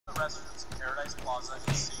restrooms in Paradise Plaza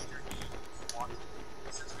and save your game if you want to.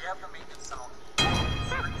 Since we have the maintenance tunnel key,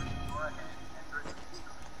 bring the door ahead, enter into these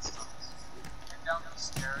maintenance tunnels. Head down these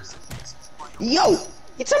stairs and exit point. Yo!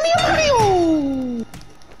 It's a Mario!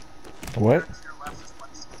 What? To your left is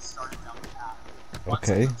once you started down the path. Okay. Once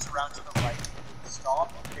it moves around to the right,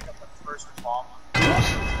 stop and pick up the first bomb. Now go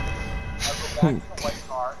back to the white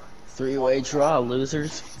car. Three-way draw,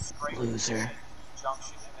 losers. Straight Loser.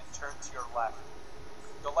 junction and then turn to your left.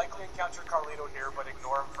 You'll likely encounter Carlito here, but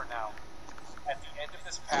ignore him for now. At the end of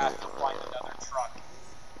this path, you'll find another truck.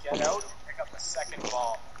 Get out and pick up the second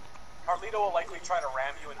bomb. Carlito will likely try to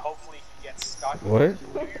ram you and hopefully he gets stuck. What?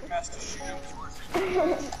 Do your best to shoot him towards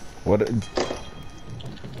you. What?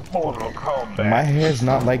 Mortal Kombat. My hair's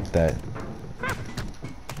not like that.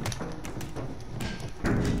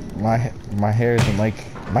 My hair isn't like.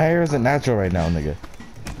 My hair isn't natural right now, nigga.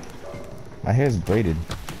 My hair's braided.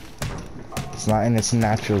 It's not in its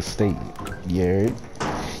natural state. Yerd.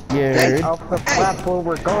 Yerd. Off the platform,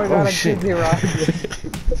 we're going on a Disney ride.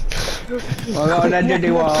 We're going to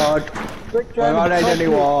Disney World. We're going to Disney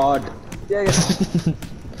World. Yeah,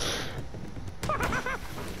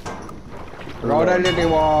 We're going to Disney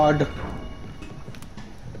World.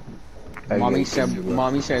 Mommy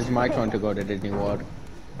yeah. says my turn to go to Disney World.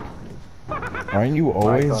 Aren't you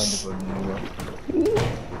always?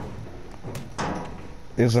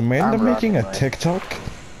 Is Amanda I'm making a rocking TikTok?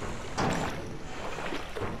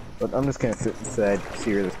 But I'm just gonna sit inside,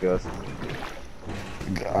 see where this goes.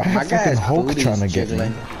 I have fucking Hulk trying to get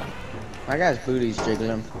me. My guy's booty's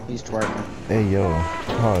jiggling. He's twerking. Hey yo,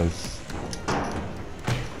 pause.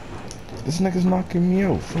 This nigga's knocking me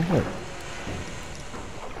out for what?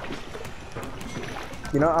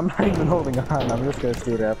 You know, I'm not even holding on. I'm just gonna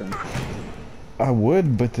see what happens. I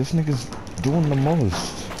would, but this nigga's doing the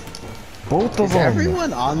most. Both of Is them.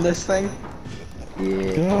 everyone on this thing?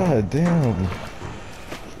 Yeah. God damn.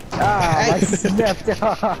 Ah, I snapped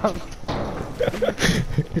off.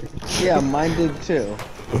 Yeah, mine did too.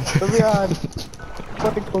 Let me on.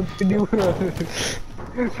 Fucking continue.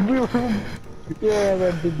 Yeah,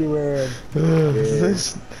 that did you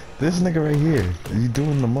This nigga right here, you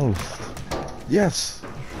doing the most. Yes.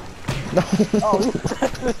 No. Oh.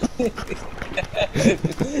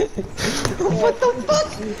 What the fuck?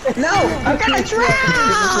 No, I gotta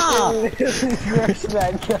draw! Crush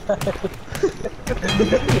that guy.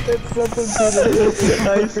 It's something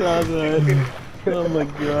I saw that. Oh my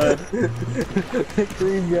god. The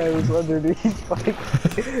green guy was underneath. Like,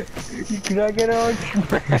 you cannot get on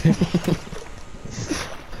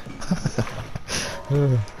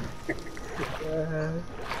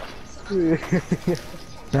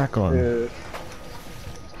Back on.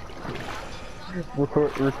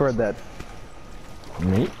 Record that.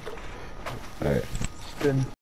 Me? Alright.